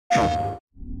You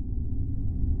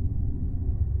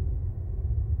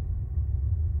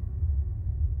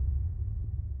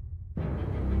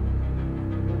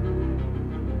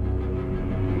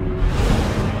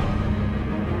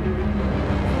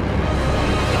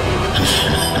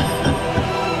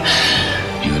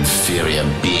inferior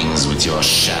beings with your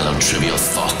shallow, trivial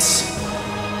thoughts.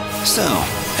 So,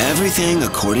 everything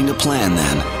according to plan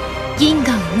then. 銀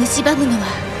河を蝕むの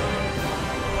は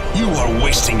You are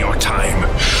wasting your time.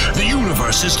 The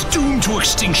universe is doomed to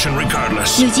extinction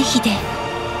regardless. 無慈悲で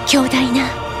強大な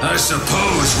I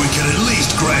suppose we can at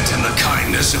least grant him the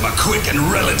kindness of a quick and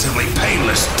relatively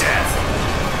painless death.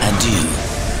 Adieu.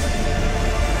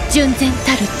 純然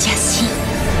たる邪神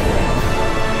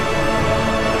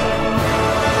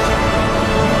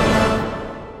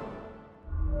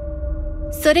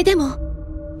それでも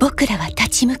僕らは立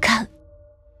ち向かう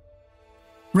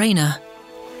Reina,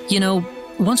 you know,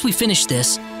 once we finish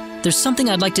this, there's something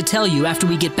I'd like to tell you after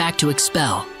we get back to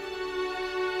Expel.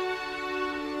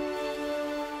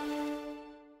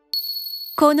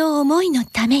 この思いの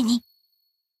ために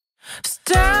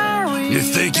You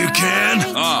think you can?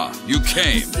 Ah, you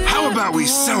came. How about we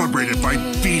celebrate it by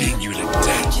beating you to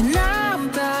death?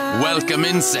 Welcome,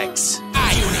 insects.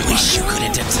 I wish you could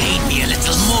entertain me a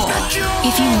little more.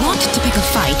 If you want to pick a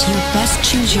fight, you best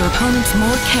choose your opponents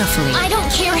more carefully. I don't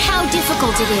care how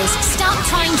difficult it is. Stop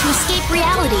trying to escape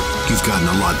reality. You've gotten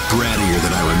a lot brattier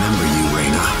than I remember you,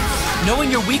 Reina.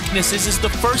 Knowing your weaknesses is the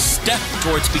first step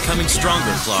towards becoming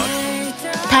stronger, Claude.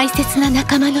 大切な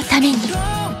仲間のために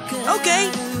Okay,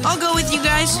 I'll go with you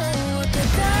guys.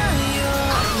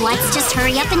 Let's just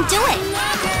hurry up and do it.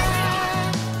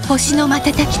 星の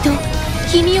瞬きと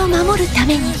君を守るた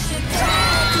めに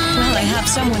Well, I have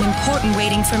someone important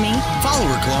waiting for me. Follow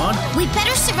her, Claude. We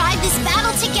better survive this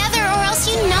battle together or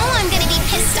else you know I'm gonna be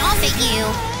pissed off at you.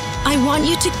 I want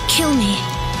you to kill me.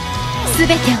 全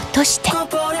てを閉して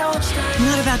I'm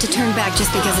not about to turn back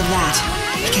just because of that.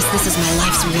 Because this is my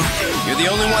life's work. You're the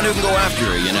only one who can go after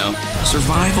her, you know.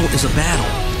 Survival is a battle,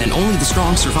 and only the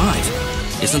strong survive.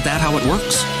 Isn't that how it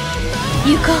works?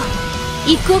 行こう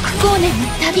幾億光年の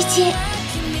旅路へ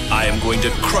I am going to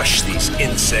crush these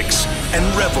insects and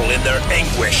revel in their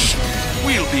anguish.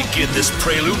 We'll begin this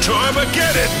prelude to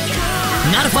Armageddon.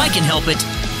 Not if I can help it.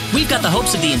 We've got the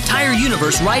hopes of the entire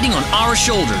universe riding on our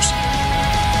shoulders.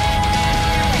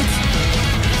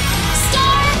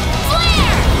 Star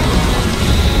Flare!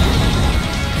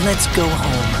 Let's go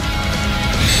home.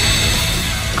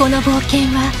 この冒険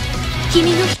は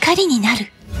君の光になる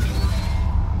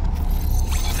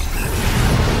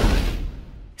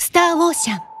スター・オーシ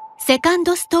ャンセカン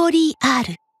ドストーリー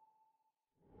R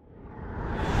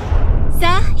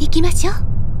さあ行きましょう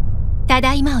た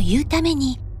だいまを言うため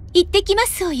に行ってきま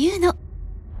すを言うの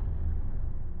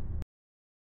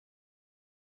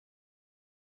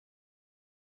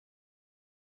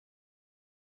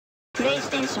プレイス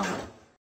テーション